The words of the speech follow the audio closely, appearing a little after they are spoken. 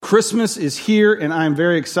Christmas is here, and I'm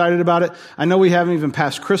very excited about it. I know we haven't even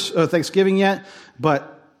passed Thanksgiving yet,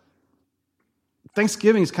 but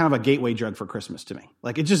Thanksgiving is kind of a gateway drug for Christmas to me.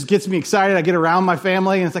 Like, it just gets me excited. I get around my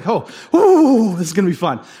family, and it's like, oh, this is going to be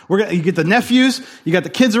fun. You get the nephews, you got the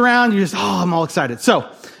kids around, I'm all excited. So,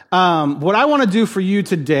 what I want to do for you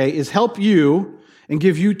today is help you and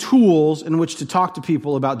give you tools in which to talk to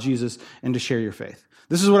people about Jesus and to share your faith.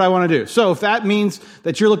 This is what I want to do. So if that means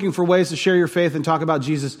that you're looking for ways to share your faith and talk about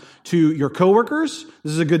Jesus to your coworkers,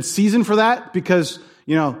 this is a good season for that because,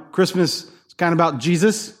 Christmas is kind of about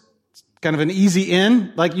Jesus. It's kind of an easy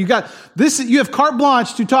in. Like you have carte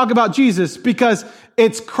blanche to talk about Jesus because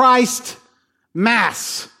it's Christ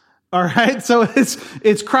Mass. All right. So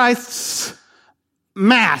it's Christ's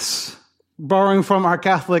Mass, borrowing from our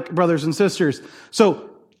Catholic brothers and sisters. So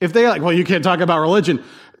if they're like, well, you can't talk about religion.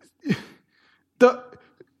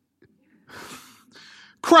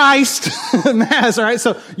 Christ Mass, all right?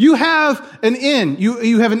 So you have an in.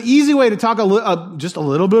 You have an easy way to talk just a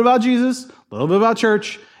little bit about Jesus, a little bit about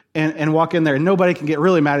church, and walk in there. And nobody can get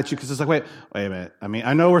really mad at you because it's like, wait a minute. I mean,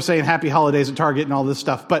 I know we're saying happy holidays at Target and all this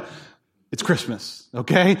stuff, but it's Christmas,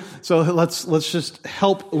 okay? So let's just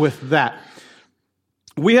help with that.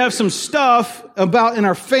 We have some stuff about in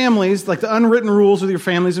our families, like the unwritten rules with your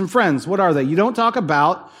families and friends. What are they? You don't talk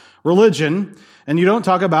about religion, and you don't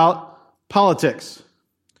talk about politics.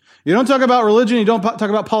 You don't talk about religion, you don't talk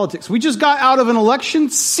about politics. We just got out of an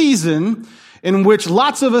election season in which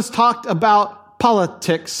lots of us talked about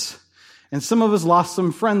politics, and some of us lost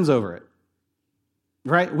some friends over it.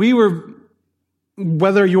 Right? Whoever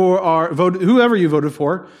you voted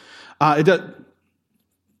for,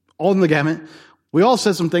 all in the gamut. We all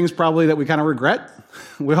said some things probably that we kind of regret.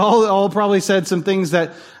 We all probably said some things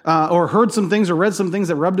that, or heard some things or read some things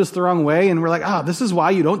that rubbed us the wrong way. And we're like, this is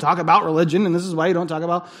why you don't talk about religion. And this is why you don't talk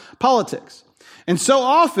about politics. And so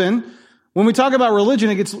often when we talk about religion,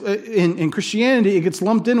 it gets, in Christianity, it gets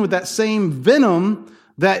lumped in with that same venom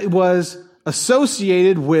that was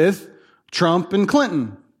associated with Trump and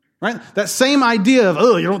Clinton, right? That same idea of,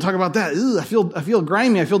 you don't talk about that. I feel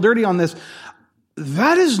grimy. I feel dirty on this.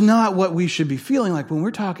 That is not what we should be feeling like when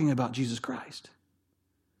we're talking about Jesus Christ.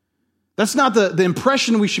 That's not the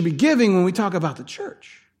impression we should be giving when we talk about the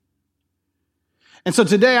church. And so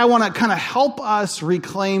today I want to kind of help us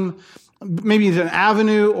reclaim maybe an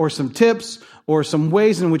avenue or some tips or some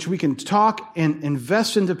ways in which we can talk and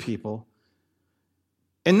invest into people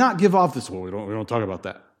and not give off this, we don't talk about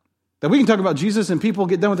that. That we can talk about Jesus and people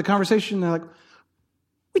get done with the conversation and they're like,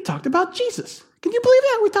 we talked about Jesus. Can you believe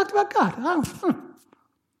that? We talked about God.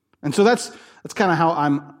 And so that's kind of how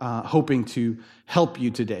I'm hoping to help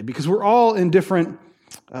you today, because we're all in different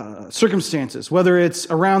circumstances, whether it's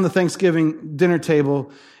around the Thanksgiving dinner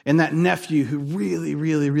table and that nephew who really,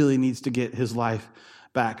 really, really needs to get his life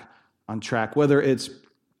back on track, whether it's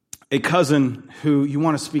a cousin who you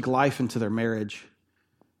want to speak life into their marriage,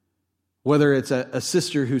 whether it's a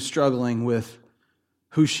sister who's struggling with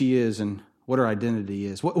who she is and what her identity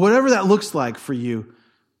is. Whatever that looks like for you,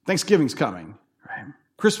 Thanksgiving's coming, right?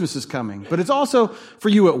 Christmas is coming. But it's also for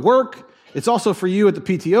you at work. It's also for you at the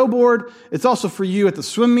PTO board. It's also for you at the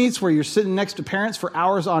swim meets where you're sitting next to parents for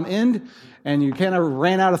hours on end and you kind of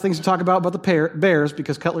ran out of things to talk about the Bears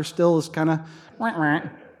because Cutler still is kind of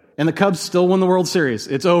and the Cubs still won the World Series.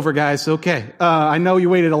 It's over, guys. Okay. I know you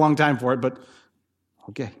waited a long time for it, but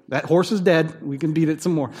okay, that horse is dead. We can beat it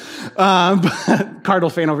some more. But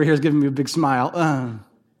Cardinal fan over here is giving me a big smile.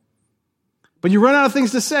 But you run out of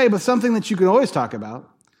things to say, but something that you can always talk about.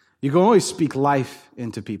 You can always speak life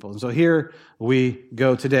into people. And so here we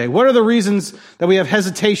go today. What are the reasons that we have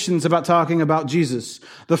hesitations about talking about Jesus?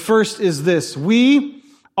 The first is this. We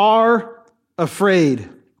are afraid.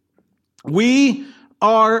 We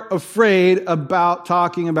are afraid about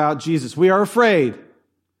talking about Jesus. We are afraid,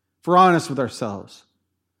 if we're honest with ourselves.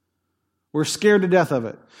 We're scared to death of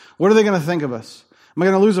it. What are they going to think of us? Am I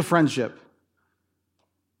going to lose a friendship?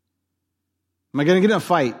 Am I going to get in a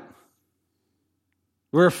fight?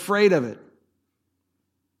 We're afraid of it.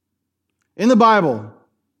 In the Bible,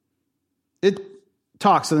 it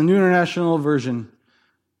talks, in the New International Version,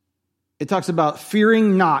 it talks about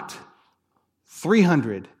fearing not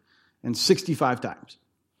 365 times.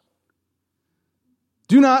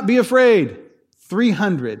 Do not be afraid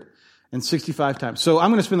 365 times. So I'm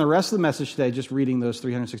going to spend the rest of the message today just reading those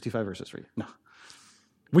 365 verses for you. No.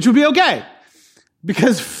 Which would be okay.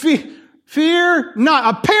 Because fear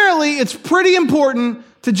not. Apparently, it's pretty important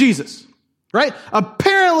to Jesus. Right?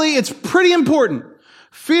 Apparently, it's pretty important.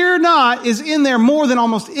 Fear not is in there more than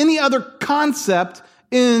almost any other concept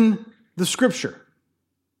in the Scripture.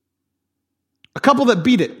 A couple that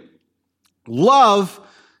beat it. Love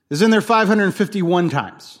is in there 551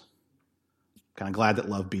 times. Kind of glad that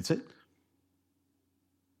love beats it.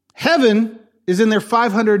 Heaven is in there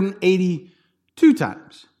 582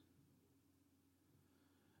 times.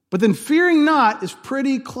 But then fearing not is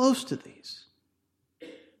pretty close to these.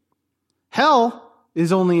 Hell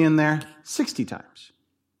is only in there 60 times.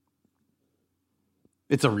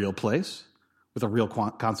 It's a real place with a real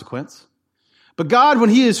consequence. But God, when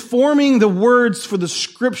he is forming the words for the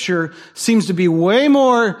scripture, seems to be way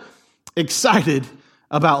more excited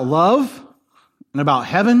about love and about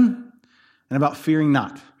heaven and about fearing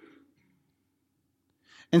not.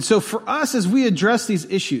 And so for us, as we address these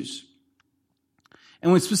issues,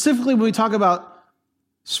 and specifically when we talk about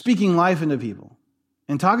speaking life into people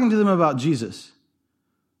and talking to them about Jesus,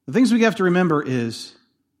 the things we have to remember is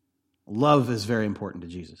love is very important to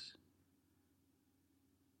Jesus.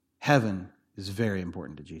 Heaven is very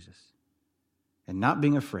important to Jesus. And not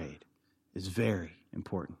being afraid is very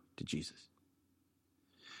important to Jesus.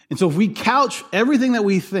 And so if we couch everything that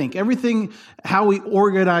we think, everything, how we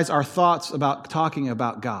organize our thoughts about talking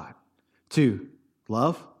about God to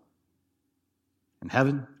love and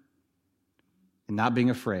heaven and not being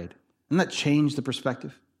afraid, doesn't that change the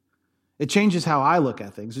perspective? It changes how I look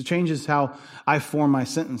at things. It changes how I form my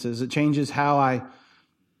sentences. It changes how I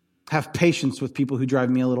have patience with people who drive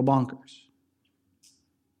me a little bonkers.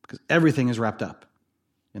 Because everything is wrapped up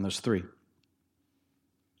in those three.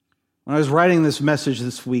 When I was writing this message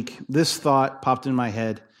this week, this thought popped in my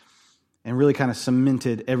head and really kind of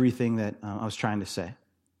cemented everything that I was trying to say.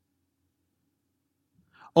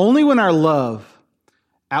 Only when our love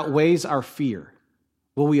outweighs our fear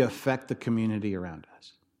will we affect the community around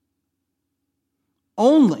us.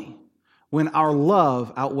 Only when our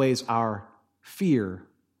love outweighs our fear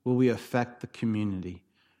will we affect the community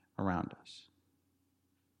around us.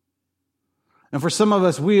 And for some of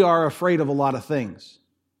us, we are afraid of a lot of things.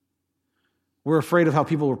 We're afraid of how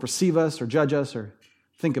people will perceive us or judge us or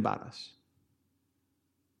think about us.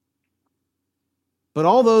 But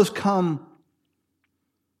all those come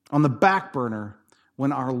on the back burner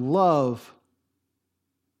when our love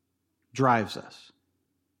drives us.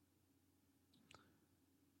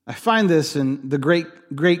 I find this in the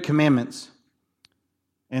great commandments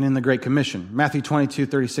and in the Great Commission. Matthew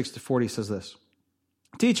 22:36-40 says this.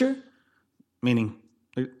 Teacher, meaning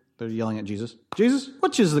they're yelling at Jesus. Jesus,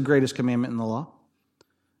 which is the greatest commandment in the law?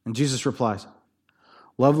 And Jesus replies,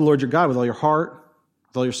 love the Lord your God with all your heart,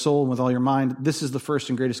 with all your soul, and with all your mind. This is the first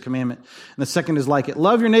and greatest commandment. And the second is like it.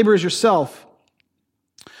 Love your neighbor as yourself.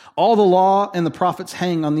 All the law and the prophets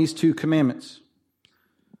hang on these two commandments.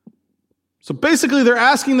 So basically they're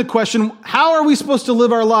asking the question, how are we supposed to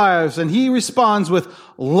live our lives? And he responds with,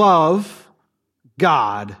 love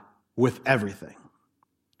God with everything.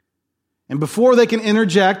 And before they can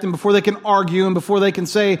interject, and before they can argue, and before they can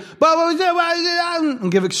say,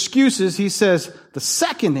 and give excuses, he says, the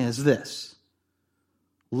second is this.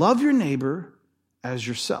 Love your neighbor as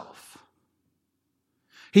yourself.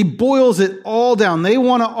 He boils it all down. They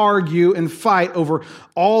want to argue and fight over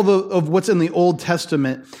all of what's in the Old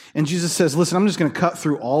Testament. And Jesus says, listen, I'm just going to cut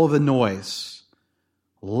through all of the noise.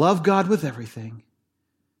 Love God with everything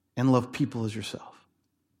and love people as yourself.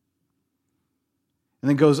 And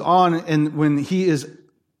then goes on, and when he is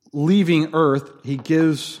leaving earth, he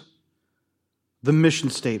gives the mission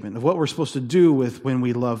statement of what we're supposed to do with when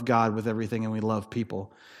we love God with everything and we love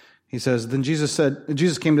people. He says, then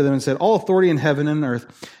Jesus came to them and said, all authority in heaven and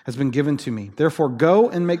earth has been given to me. Therefore, go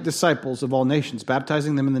and make disciples of all nations,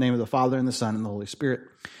 baptizing them in the name of the Father and the Son and the Holy Spirit,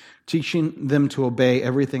 teaching them to obey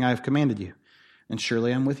everything I have commanded you. And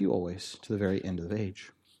surely I'm with you always to the very end of the age.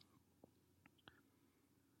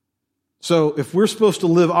 So if we're supposed to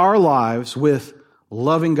live our lives with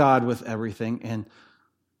loving God with everything and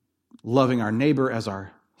loving our neighbor as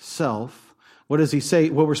ourself, what does he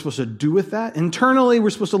say? What we're supposed to do with that? Internally,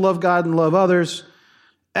 we're supposed to love God and love others.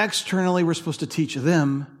 Externally, we're supposed to teach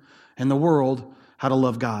them and the world how to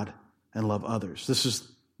love God and love others.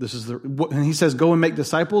 And he says, go and make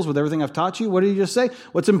disciples with everything I've taught you. What did he just say?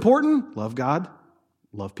 What's important? Love God,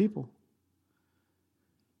 love people.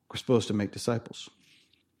 We're supposed to make disciples.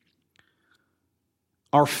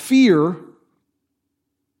 Our fear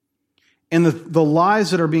and the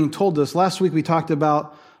lies that are being told to us. Last week we talked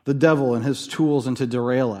about the devil and his tools and to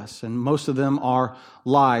derail us. And most of them are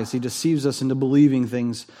lies. He deceives us into believing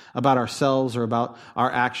things about ourselves or about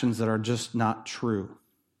our actions that are just not true.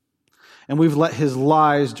 And we've let his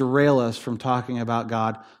lies derail us from talking about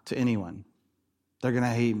God to anyone. They're going to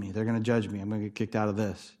hate me. They're going to judge me. I'm going to get kicked out of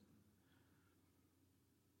this.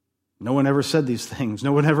 No one ever said these things.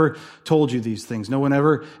 No one ever told you these things. No one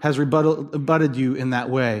ever has rebutted you in that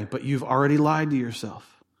way. But you've already lied to yourself.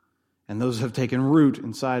 and those have taken root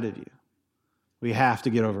inside of you. We have to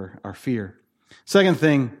get over our fear. Second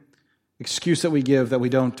thing, excuse that we give that we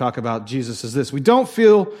don't talk about Jesus is this. We don't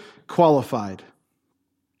feel qualified.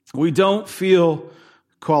 We don't feel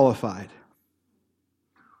qualified.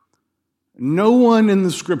 No one in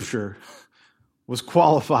the Scripture was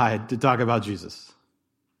qualified to talk about Jesus.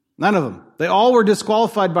 None of them. They all were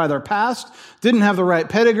disqualified by their past, didn't have the right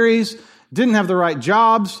pedigrees, didn't have the right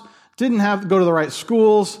jobs, didn't have to go to the right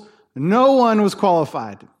schools. No one was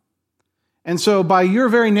qualified. And so by your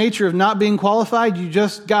very nature of not being qualified, you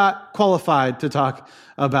just got qualified to talk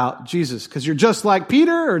about Jesus because you're just like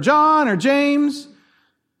Peter or John or James. And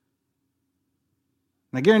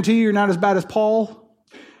I guarantee you're not as bad as Paul.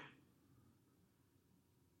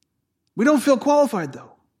 We don't feel qualified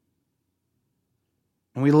though.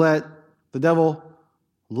 And we let the devil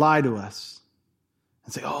lie to us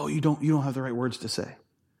and say, oh, you don't have the right words to say.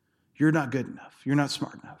 You're not good enough. You're not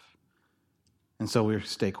smart enough. And so we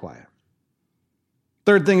stay quiet.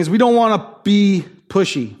 Third thing is we don't want to be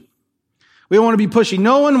pushy. We don't want to be pushy.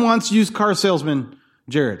 No one wants used car salesman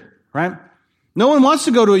Jared, right? No one wants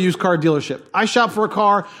to go to a used car dealership. I shopped for a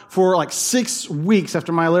car for like 6 weeks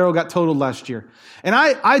after my Alero got totaled last year. And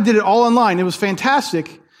I did it all online. It was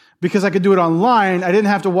fantastic because I could do it online. I didn't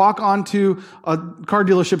have to walk onto car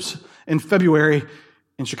dealerships in February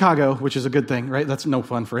in Chicago, which is a good thing, right? That's no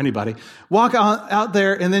fun for anybody. Walk out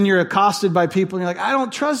there and then you're accosted by people and you're like, I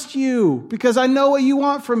don't trust you because I know what you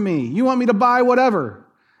want from me. You want me to buy whatever.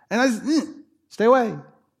 And stay away.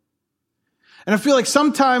 And I feel like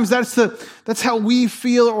sometimes that's how we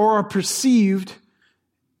feel or are perceived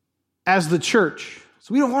as the church.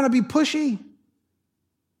 So we don't want to be pushy.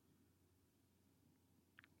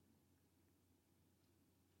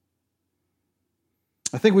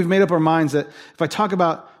 I think we've made up our minds that if I talk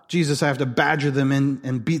about Jesus, I have to badger them in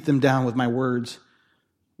and beat them down with my words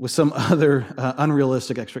with some other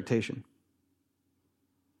unrealistic expectation.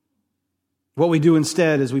 What we do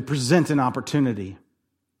instead is we present an opportunity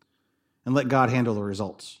and let God handle the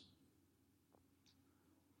results.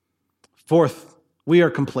 Fourth, we are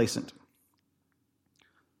complacent.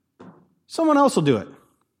 Someone else will do it.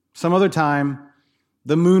 Some other time,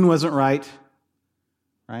 the moon wasn't right?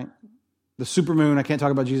 The supermoon, I can't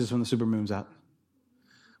talk about Jesus when the supermoon's out.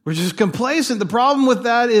 We're just complacent. The problem with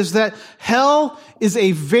that is that hell is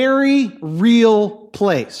a very real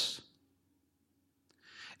place.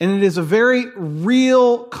 And it is a very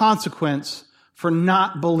real consequence for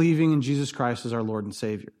not believing in Jesus Christ as our Lord and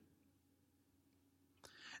Savior.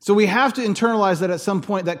 So we have to internalize that at some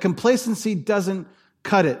point, that complacency doesn't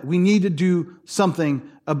cut it. We need to do something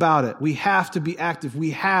about it. We have to be active.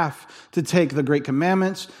 We have to take the Great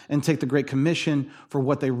Commandments and take the Great Commission for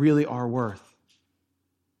what they really are worth.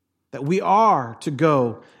 That we are to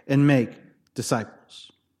go and make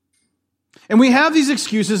disciples. And we have these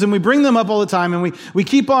excuses and we bring them up all the time and we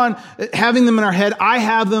keep on having them in our head. I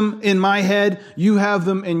have them in my head. You have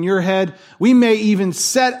them in your head. We may even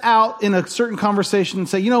set out in a certain conversation and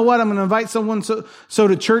say, you know what, I'm going to invite someone so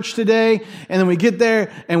to church today. And then we get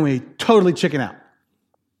there and we totally chicken out.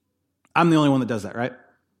 I'm the only one that does that, right?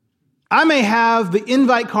 I may have the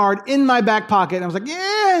invite card in my back pocket and I was like,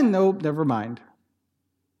 yeah, nope, never mind.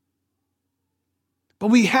 But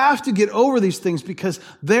we have to get over these things because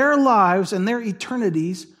their lives and their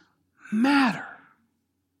eternities matter.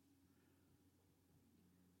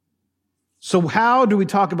 So how do we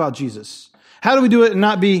talk about Jesus? How do we do it and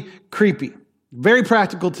not be creepy? Very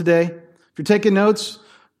practical today. If you're taking notes,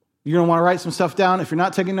 you're going to want to write some stuff down. If you're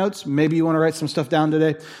not taking notes, maybe you want to write some stuff down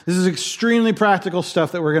today. This is extremely practical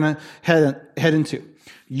stuff that we're going to head into.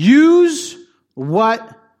 Use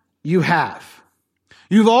what you have.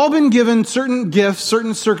 You've all been given certain gifts,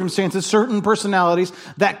 certain circumstances, certain personalities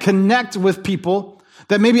that connect with people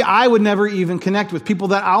that maybe I would never even connect with, people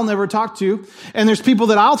that I'll never talk to. And there's people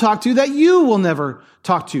that I'll talk to that you will never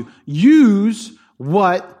talk to. Use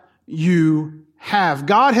what you have.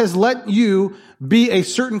 God has let you be a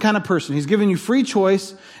certain kind of person. He's given you free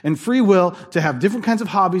choice and free will to have different kinds of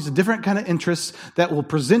hobbies, different kind of interests that will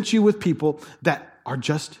present you with people that are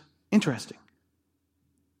just interesting.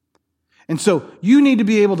 And so you need to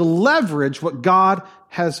be able to leverage what God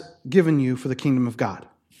has given you for the kingdom of God.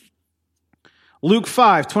 Luke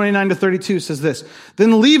 5:29-32 says this,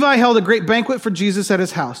 Then Levi held a great banquet for Jesus at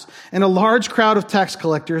his house, and a large crowd of tax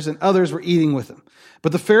collectors and others were eating with him.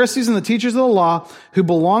 But the Pharisees and the teachers of the law who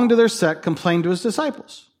belonged to their sect complained to his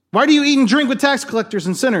disciples. Why do you eat and drink with tax collectors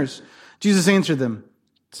and sinners? Jesus answered them,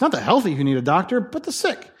 It's not the healthy who need a doctor, but the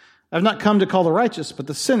sick. I've not come to call the righteous, but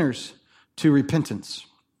the sinners to repentance.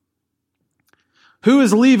 Who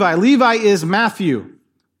is Levi? Levi is Matthew,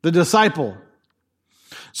 the disciple.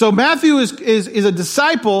 So Matthew is a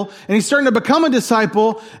disciple, and he's starting to become a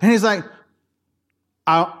disciple, and he's like,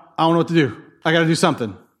 I don't know what to do. I got to do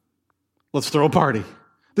something. Let's throw a party.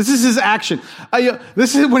 This is his action.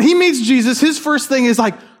 This is when he meets Jesus, his first thing is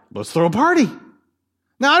like, let's throw a party.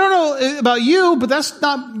 Now, I don't know about you, but that's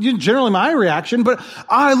not generally my reaction, but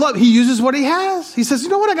he uses what he has. He says, you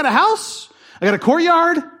know what? I got a house. I got a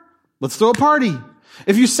courtyard. Let's throw a party.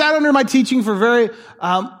 If you sat under my teaching for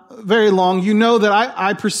very long, you know that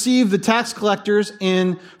I perceive the tax collectors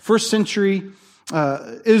in first century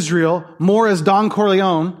Israel more as Don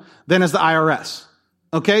Corleone than as the IRS.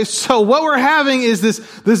 Okay, so what we're having is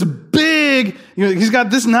this big, he's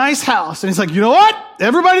got this nice house, and he's like, you know what?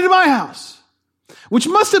 Everybody to my house. Which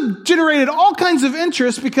must have generated all kinds of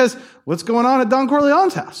interest because what's going on at Don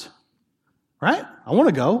Corleone's house? Right? I want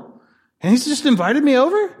to go. And he's just invited me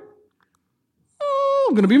over. Oh,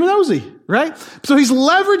 I'm going to be nosy, right? So he's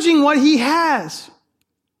leveraging what he has.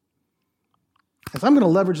 Because I'm going to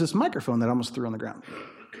leverage this microphone that I almost threw on the ground.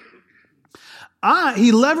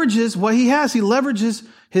 He leverages what he has. He leverages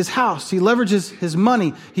his house. He leverages his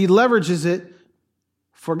money. He leverages it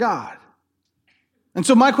for God. And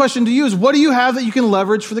so my question to you is, what do you have that you can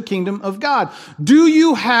leverage for the kingdom of God? Do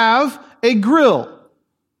you have a grill?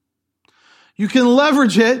 You can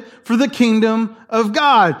leverage it for the kingdom of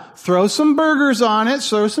God. Throw some burgers on it,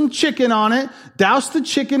 throw some chicken on it, douse the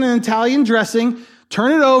chicken in Italian dressing,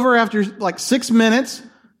 turn it over after like 6 minutes,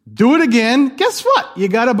 do it again. Guess what? You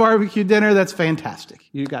got a barbecue dinner that's fantastic.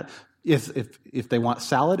 You got, if they want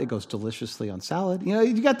salad, it goes deliciously on salad.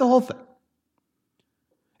 You got the whole thing.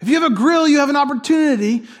 If you have a grill, you have an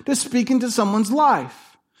opportunity to speak into someone's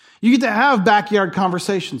life. You get to have backyard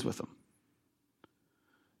conversations with them.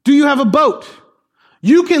 Do you have a boat?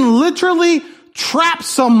 You can literally trap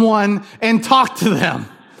someone and talk to them.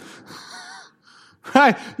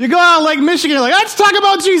 Right? You go out Lake Michigan, you're like, let's talk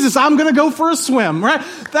about Jesus. I'm going to go for a swim, right?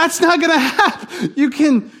 That's not going to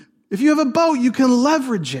happen. If you have a boat, you can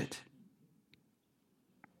leverage it.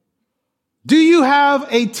 Do you have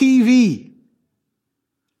a TV?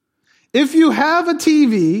 If you have a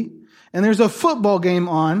TV and there's a football game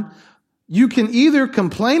on, you can either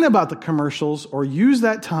complain about the commercials or use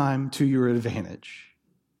that time to your advantage.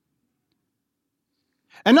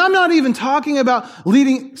 And I'm not even talking about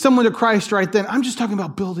leading someone to Christ right then. I'm just talking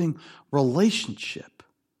about building relationship,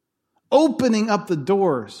 opening up the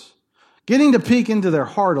doors, getting to peek into their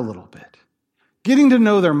heart a little bit, getting to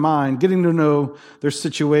know their mind, getting to know their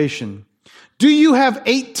situation. Do you have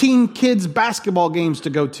 18 kids' basketball games to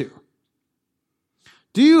go to?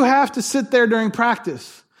 Do you have to sit there during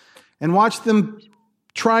practice and watch them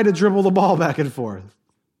try to dribble the ball back and forth?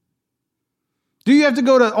 Do you have to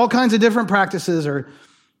go to all kinds of different practices or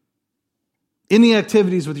any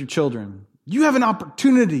activities with your children? You have an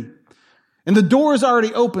opportunity, and the door is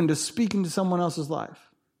already open to speak into someone else's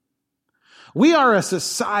life. We are a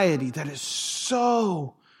society that is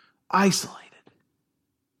so isolated.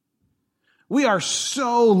 We are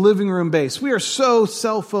so living room based. We are so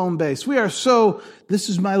cell phone based. We are so, this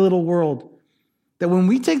is my little world. That when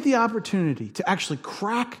we take the opportunity to actually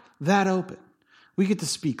crack that open, we get to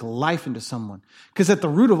speak life into someone. Because at the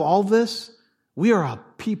root of all this, we are a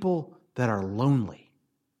people that are lonely.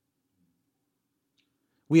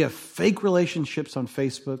 We have fake relationships on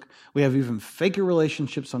Facebook. We have even faker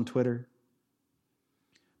relationships on Twitter.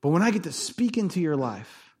 But when I get to speak into your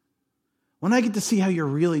life, when I get to see how you're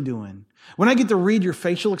really doing, when I get to read your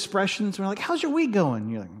facial expressions, we're like, how's your week going?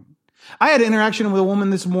 You're like, I had an interaction with a woman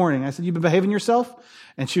this morning. I said, you been behaving yourself?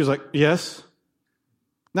 And she was like, yes.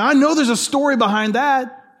 Now I know there's a story behind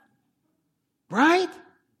that, right?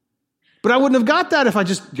 But I wouldn't have got that if I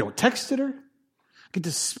just texted her. Get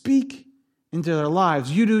to speak into their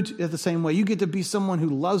lives. You do it the same way. You get to be someone who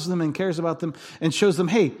loves them and cares about them and shows them,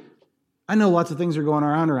 hey, I know lots of things are going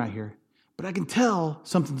on around here, but I can tell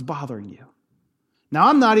something's bothering you. Now,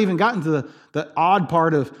 I'm not even gotten to the odd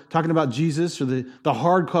part of talking about Jesus or the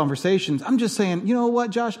hard conversations. I'm just saying, you know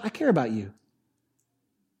what, Josh? I care about you.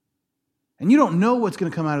 And you don't know what's going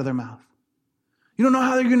to come out of their mouth. You don't know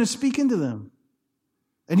how they're going to speak into them.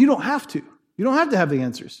 And you don't have to. You don't have to have the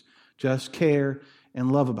answers. Just care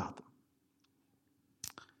and love about them.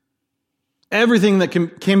 Everything that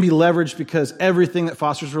can be leveraged because everything that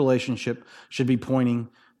fosters relationship should be pointing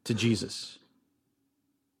to Jesus.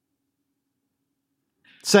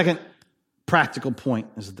 Second practical point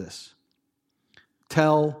is this.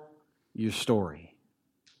 Tell your story.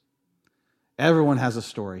 Everyone has a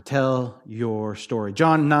story. Tell your story.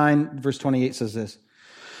 John 9, verse 28 says this.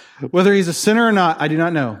 Whether he's a sinner or not, I do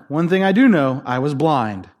not know. One thing I do know, I was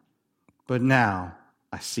blind, but now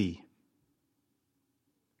I see.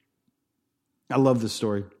 I love this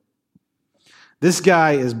story. This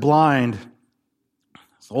guy is blind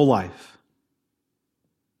his whole life.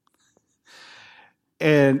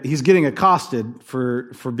 And he's getting accosted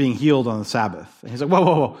for being healed on the Sabbath. And he's like,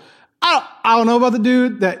 whoa. I don't know about the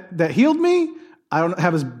dude that healed me. I don't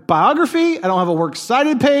have his biography. I don't have a works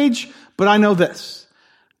cited page, but I know this.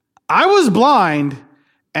 I was blind,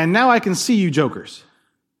 and now I can see you jokers.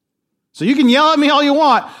 So you can yell at me all you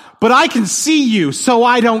want, but I can see you, so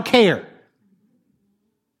I don't care.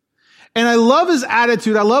 And I love his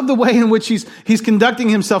attitude. I love the way in which he's conducting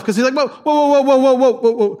himself, because he's like,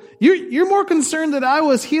 whoa. You're more concerned that I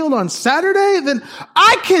was healed on Saturday than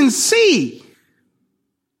I can see.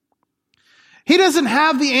 He doesn't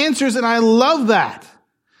have the answers, and I love that.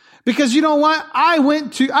 Because you know what? I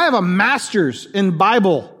have a master's in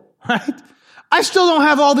Bible, right? I still don't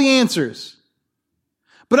have all the answers.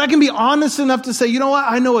 But I can be honest enough to say, you know what?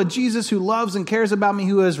 I know a Jesus who loves and cares about me,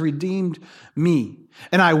 who has redeemed me.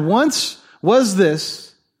 And I once was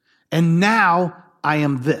this, and now I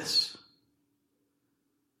am this.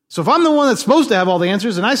 So if I'm the one that's supposed to have all the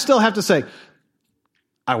answers, and I still have to say,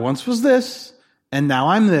 I once was this, and now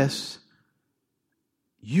I'm this,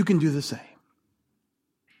 you can do the same.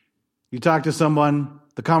 You talk to someone,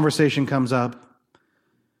 the conversation comes up.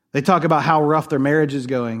 They talk about how rough their marriage is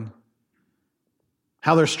going,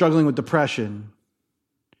 how they're struggling with depression,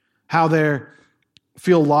 how they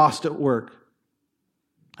feel lost at work,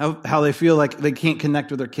 how they feel like they can't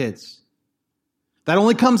connect with their kids. That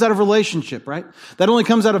only comes out of relationship, right? That only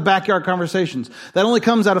comes out of backyard conversations. That only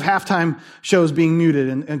comes out of halftime shows being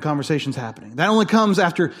muted and conversations happening. That only comes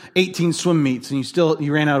after 18 swim meets and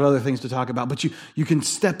you ran out of other things to talk about. But you can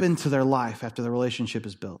step into their life after the relationship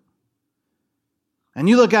is built. And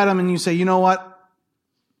you look at them and you say, you know what?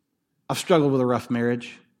 I've struggled with a rough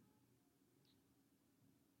marriage.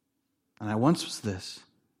 And I once was this,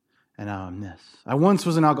 and now I'm this. I once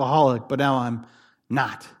was an alcoholic, but now I'm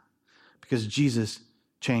not. Because Jesus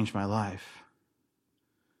changed my life.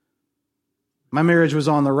 My marriage was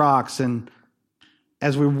on the rocks, and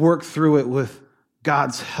as we work through it with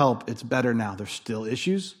God's help, it's better now. There's still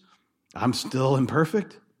issues. I'm still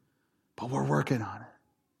imperfect, but we're working on it.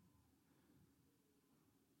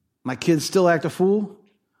 My kids still act a fool,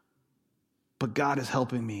 but God is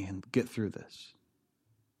helping me and get through this.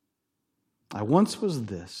 I once was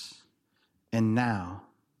this, and now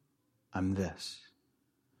I'm this.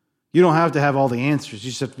 You don't have to have all the answers.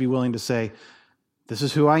 You just have to be willing to say, this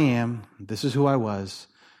is who I am. This is who I was.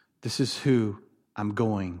 This is who I'm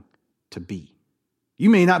going to be. You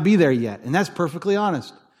may not be there yet, and that's perfectly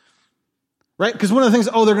honest. Right? Because one of the things,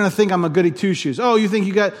 they're going to think I'm a goody two-shoes. You think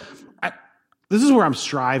you got... This is where I'm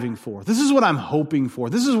striving for. This is what I'm hoping for.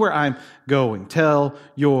 This is where I'm going. Tell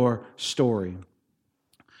your story.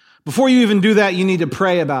 Before you even do that, you need to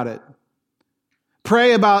pray about it.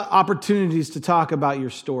 Pray about opportunities to talk about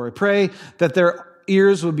your story. Pray that their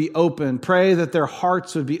ears would be open. Pray that their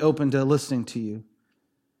hearts would be open to listening to you.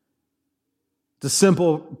 It's a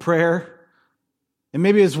simple prayer. And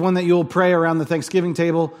maybe it's one that you'll pray around the Thanksgiving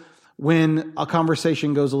table when a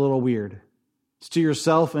conversation goes a little weird. It's to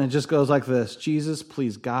yourself, and it just goes like this. Jesus,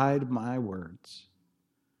 please guide my words.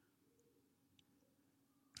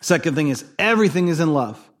 Second thing is, everything is in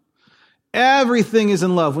love. Everything is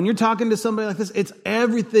in love. When you're talking to somebody like this,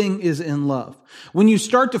 everything is in love. When you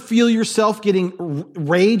start to feel yourself getting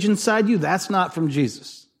rage inside you, that's not from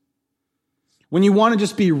Jesus. When you want to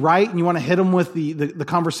just be right and you want to hit them with the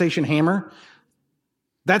conversation hammer,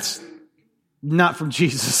 that's not from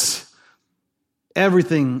Jesus.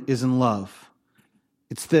 Everything is in love.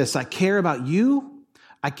 It's this: I care about you,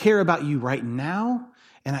 I care about you right now,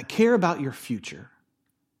 and I care about your future.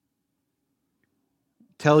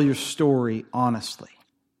 Tell your story honestly.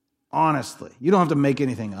 Honestly. You don't have to make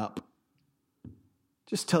anything up.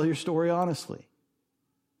 Just tell your story honestly.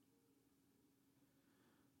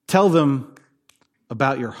 Tell them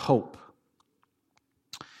about your hope.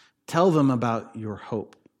 Tell them about your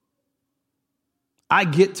hope. I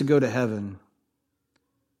get to go to heaven.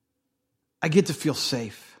 I get to feel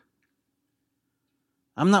safe.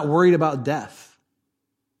 I'm not worried about death.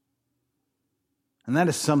 And that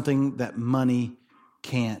is something that money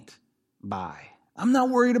can't buy. I'm not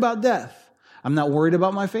worried about death. I'm not worried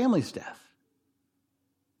about my family's death.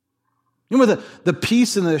 You know what the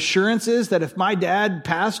peace and the assurance is? That if my dad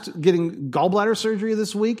passed getting gallbladder surgery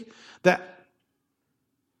this week,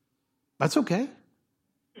 that's okay.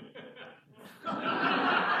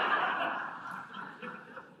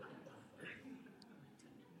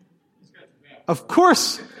 Of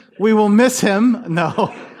course we will miss him.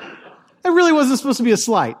 No, it really wasn't supposed to be a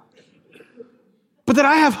slight. But that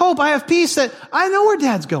I have hope, I have peace, that I know where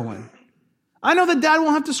Dad's going. I know that dad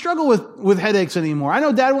won't have to struggle with headaches anymore. I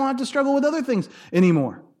know dad won't have to struggle with other things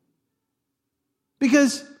anymore.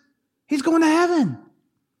 Because he's going to heaven.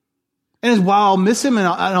 And as while I'll miss him and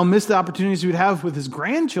I'll miss the opportunities he would have with his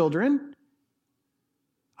grandchildren,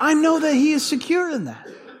 I know that he is secure in that.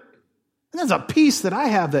 And that's a peace that I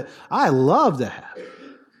have that I love to have.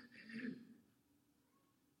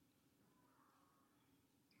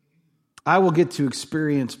 I will get to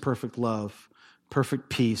experience perfect love, perfect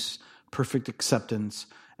peace, perfect acceptance,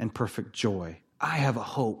 and perfect joy. I have a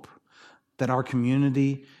hope that our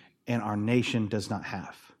community and our nation does not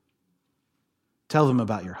have. Tell them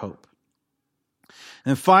about your hope.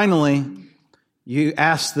 And finally, you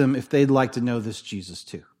ask them if they'd like to know this Jesus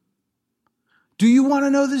too. Do you want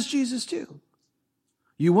to know this Jesus too?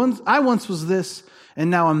 I once was this,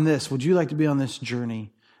 and now I'm this. Would you like to be on this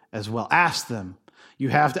journey as well? Ask them. You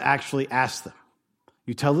have to actually ask them.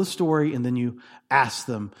 You tell the story, and then you ask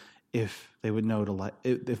them if they would know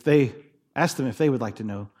ask them if they would like to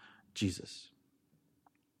know Jesus.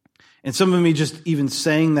 And some of me just even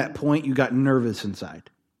saying that point, you got nervous inside.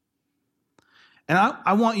 And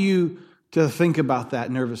I want you to think about that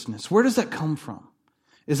nervousness. Where does that come from?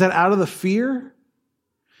 Is that out of the fear?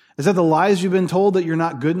 Is that the lies you've been told that you're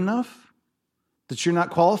not good enough? That you're not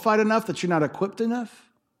qualified enough? That you're not equipped enough?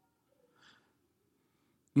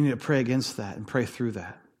 You need to pray against that and pray through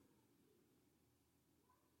that.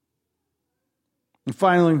 And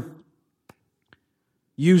finally,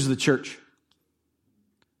 use the church.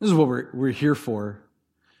 This is what we're here for.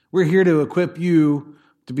 We're here to equip you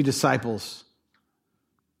to be disciples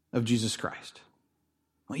of Jesus Christ.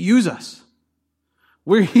 Well, use us.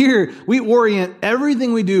 We're here. We orient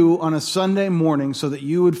everything we do on a Sunday morning so that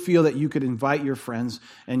you would feel that you could invite your friends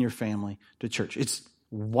and your family to church. It's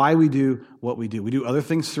why we do what we do. We do other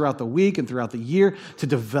things throughout the week and throughout the year to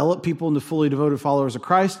develop people into fully devoted followers of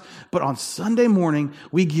Christ. But on Sunday morning,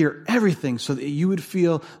 we gear everything so that you would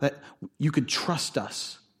feel that you could trust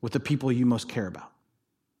us with the people you most care about.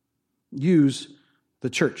 Use the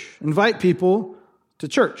church. Invite people to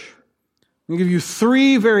church. I'm going to give you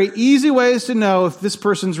 3 very easy ways to know if this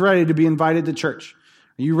person's ready to be invited to church.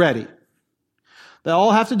 Are you ready? They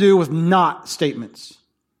all have to do with not statements.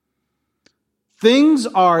 Things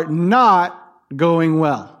are not going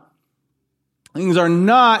well. Things are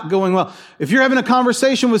not going well. If you're having a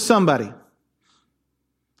conversation with somebody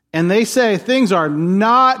and they say things are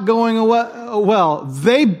not going well,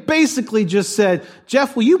 they basically just said,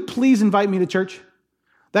 Jeff, will you please invite me to church?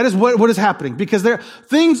 That is what is happening because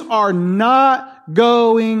things are not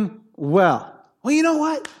going well. Well, you know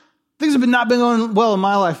what? Things have not been going well in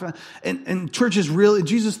my life. And church is really,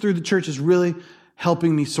 Jesus through the church is really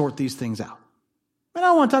helping me sort these things out. And I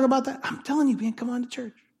don't want to talk about that. I'm telling you, man, come on to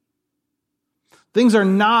church. Things are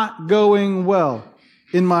not going well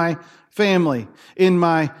in my family, in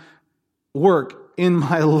my work, in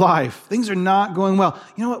my life. Things are not going well.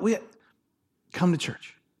 You know what? Come to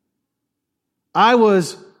church. I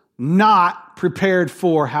was not prepared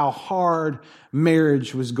for how hard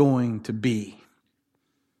marriage was going to be.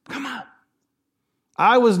 Come on.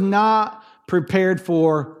 I was not prepared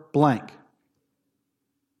for blank.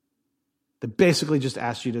 They basically just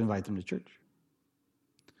asked you to invite them to church.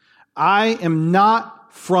 I am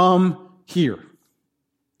not from here.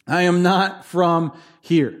 I am not from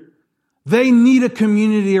here. They need a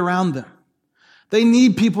community around them. They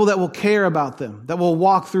need people that will care about them, that will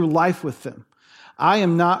walk through life with them. I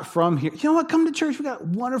am not from here. You know what? Come to church. We got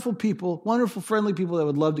wonderful people, wonderful, friendly people that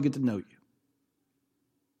would love to get to know you.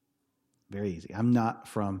 Very easy. I'm not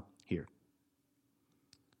from here.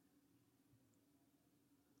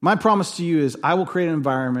 My promise to you is I will create an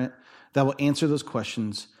environment that will answer those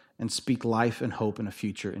questions and speak life and hope and a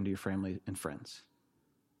future into your family and friends.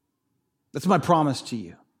 That's my promise to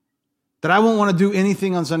you. That I won't want to do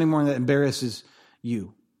anything on Sunday morning that embarrasses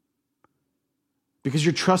you. Because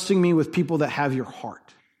you're trusting me with people that have your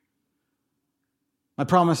heart. My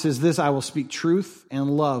promise is this: I will speak truth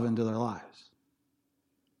and love into their lives.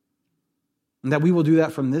 And that we will do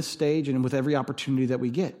that from this stage and with every opportunity that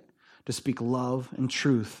we get to speak love and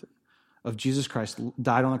truth of Jesus Christ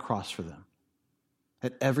died on the cross for them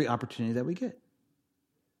at every opportunity that we get.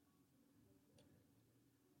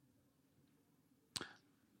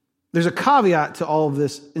 There's a caveat to all of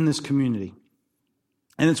this in this community.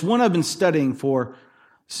 And it's one I've been studying for,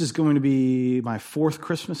 this is going to be my 4th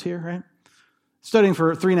Christmas here, right? Studying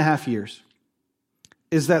for 3.5 years.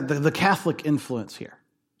 Is that the Catholic influence here.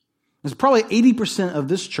 There's probably 80% of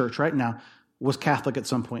this church right now was Catholic at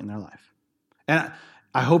some point in their life. And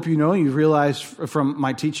I hope you know, you realize from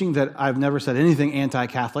my teaching that I've never said anything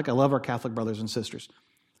anti-Catholic. I love our Catholic brothers and sisters.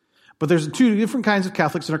 But there's two different kinds of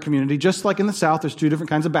Catholics in our community. Just like in the South, there's two different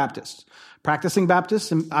kinds of Baptists. Practicing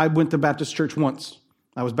Baptists, and I went to Baptist church once.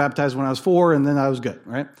 I was baptized when I was 4, and then I was good,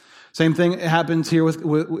 right? Same thing happens here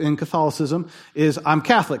in Catholicism, is I'm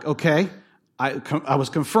Catholic, okay. I was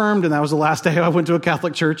confirmed, and that was the last day I went to a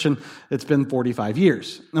Catholic church, and it's been 45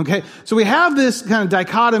 years, okay? So we have this kind of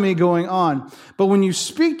dichotomy going on. But when you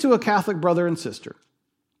speak to a Catholic brother and sister,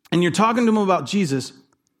 and you're talking to them about Jesus,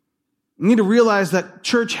 you need to realize that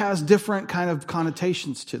church has different kind of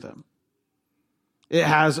connotations to them. It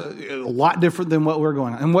has a lot different than what we're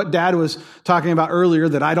going on. And what Dad was talking about earlier,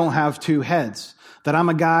 that I don't have two heads, that I'm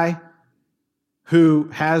a guy who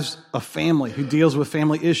has a family, who deals with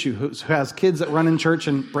family issues, who has kids that run in church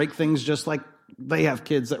and break things just like they have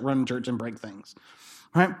kids that run in church and break things,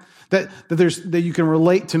 right? That you can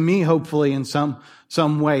relate to me, hopefully, in some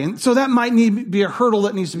way. And so that might be a hurdle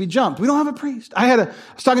that needs to be jumped. We don't have a priest. I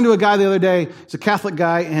was talking to a guy the other day, he's a Catholic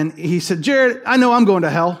guy, and he said, Jared, I know I'm going to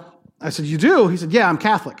hell. I said, you do? He said, yeah, I'm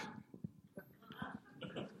Catholic.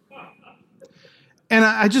 And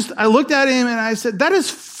I looked at him and I said, that is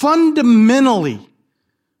fundamentally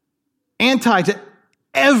anti to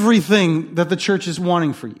everything that the church is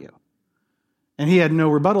wanting for you. And he had no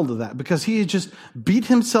rebuttal to that because he had just beat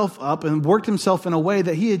himself up and worked himself in a way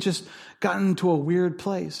that he had just gotten into a weird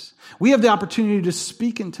place. We have the opportunity to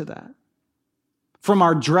speak into that. From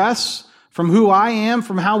our dress, from who I am,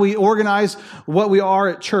 from how we organize what we are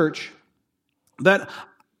at church, that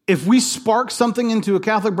if we spark something into a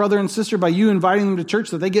Catholic brother and sister by you inviting them to church,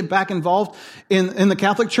 that they get back involved in the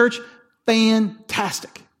Catholic church,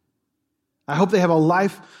 fantastic. I hope they have a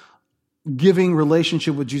life-giving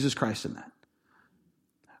relationship with Jesus Christ in that.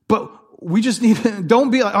 But we just need to, don't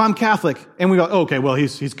be like, oh, I'm Catholic. And we go, oh, okay, well,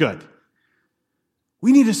 he's good.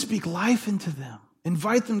 We need to speak life into them.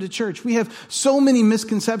 Invite them to church. We have so many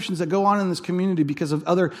misconceptions that go on in this community because of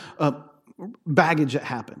other baggage that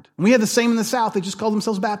happened. And we had the same in the South. They just called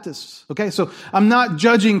themselves Baptists. Okay, so I'm not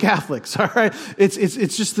judging Catholics. All right,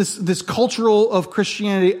 it's just this cultural of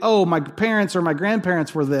Christianity. Oh, my parents or my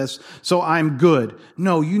grandparents were this, so I'm good.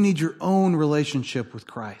 No, you need your own relationship with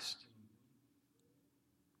Christ.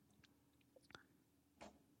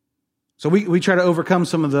 So we try to overcome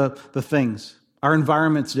some of the things. Our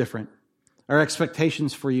environment's different. Our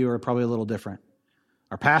expectations for you are probably a little different.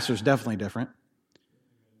 Our pastor's definitely different.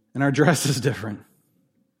 And our dress is different.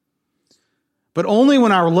 But only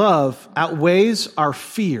when our love outweighs our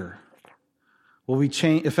fear will we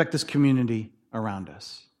affect this community around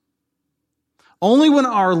us. Only when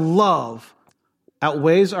our love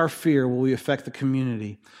outweighs our fear will we affect the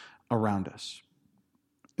community around us.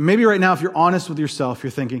 Maybe right now, if you're honest with yourself,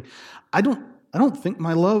 you're thinking, I don't think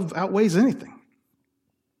my love outweighs anything.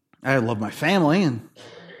 I love my family, and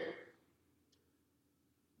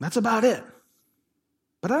that's about it.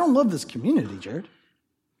 But I don't love this community, Jared.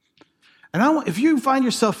 And if you find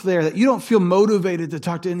yourself there, that you don't feel motivated to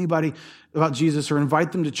talk to anybody about Jesus or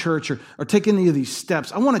invite them to church or take any of these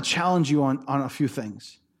steps, I want to challenge you on a few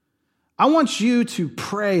things. I want you to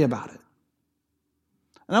pray about it.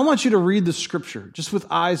 And I want you to read the scripture just with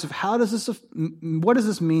eyes of what does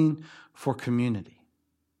this mean for community?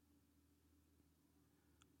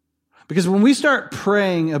 Because when we start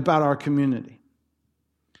praying about our community,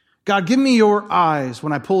 God, give me your eyes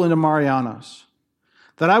when I pull into Mariano's,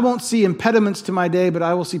 that I won't see impediments to my day, but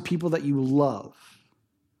I will see people that you love.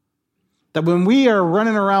 That when we are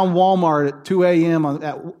running around Walmart at 2 a.m.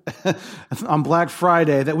 on Black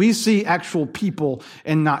Friday, that we see actual people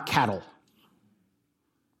and not cattle.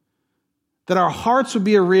 That our hearts would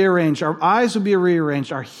be rearranged, our eyes would be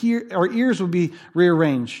rearranged, our ears would be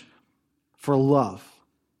rearranged for love,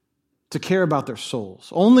 to care about their souls.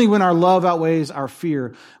 Only when our love outweighs our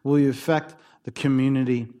fear will we affect the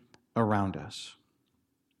community around us.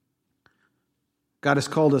 God has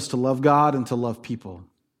called us to love God and to love people,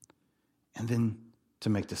 and then to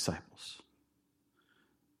make disciples.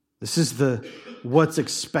 This is what's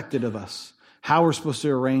expected of us, how we're supposed to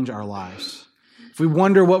arrange our lives. If we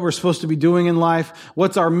wonder what we're supposed to be doing in life,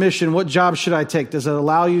 what's our mission, what job should I take? Does it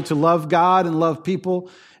allow you to love God and love people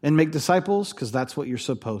and make disciples? Because that's what you're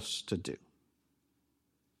supposed to do.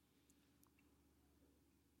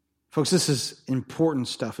 Folks, this is important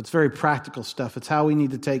stuff. It's very practical stuff. It's how we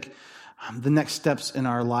need to take the next steps in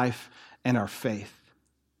our life and our faith.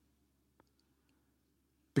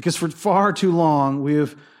 Because for far too long, we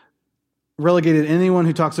have relegated anyone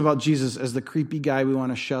who talks about Jesus as the creepy guy we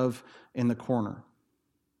want to shove in the corner.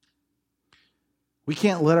 We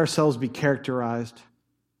can't let ourselves be characterized.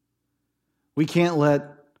 We can't let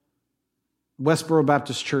Westboro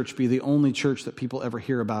Baptist Church be the only church that people ever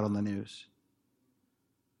hear about on the news.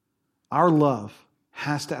 Our love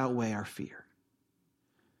has to outweigh our fear.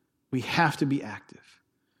 We have to be active.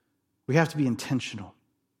 We have to be intentional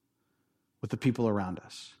with the people around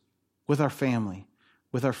us, with our family,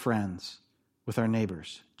 with our friends, with our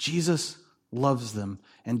neighbors. Jesus loves them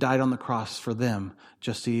and died on the cross for them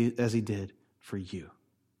just as he did for you.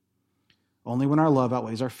 Only when our love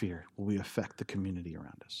outweighs our fear will we affect the community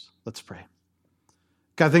around us. Let's pray.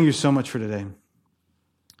 God, thank you so much for today.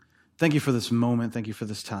 Thank you for this moment. Thank you for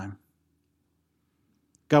this time.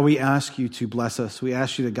 God, we ask you to bless us. We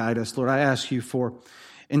ask you to guide us. Lord, I ask you for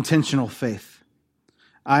intentional faith.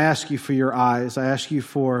 I ask you for your eyes. I ask you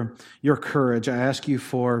for your courage. I ask you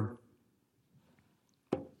for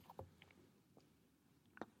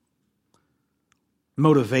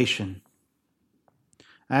motivation.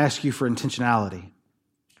 I ask you for intentionality.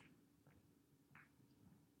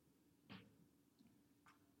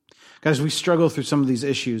 Guys, we struggle through some of these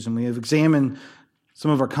issues and we have examined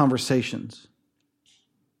some of our conversations.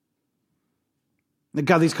 That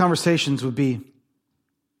God, these conversations would be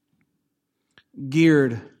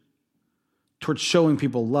geared towards showing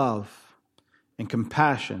people love and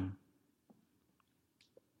compassion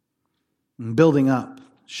and building up,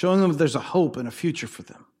 showing them that there's a hope and a future for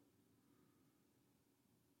them.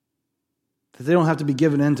 That they don't have to be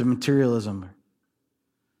given into materialism,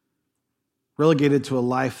 relegated to a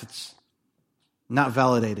life that's not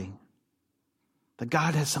validating. That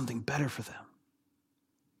God has something better for them.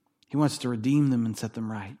 He wants to redeem them and set them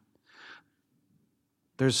right.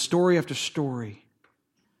 There's story after story,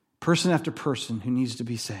 person after person who needs to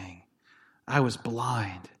be saying, I was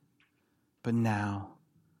blind, but now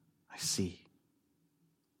I see.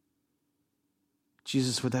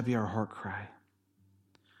 Jesus, would that be our heart cry?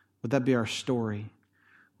 Would that be our story?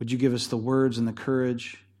 Would you give us the words and the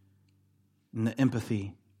courage and the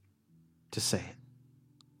empathy to say it?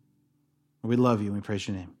 We love you and we praise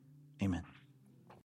your name. Amen.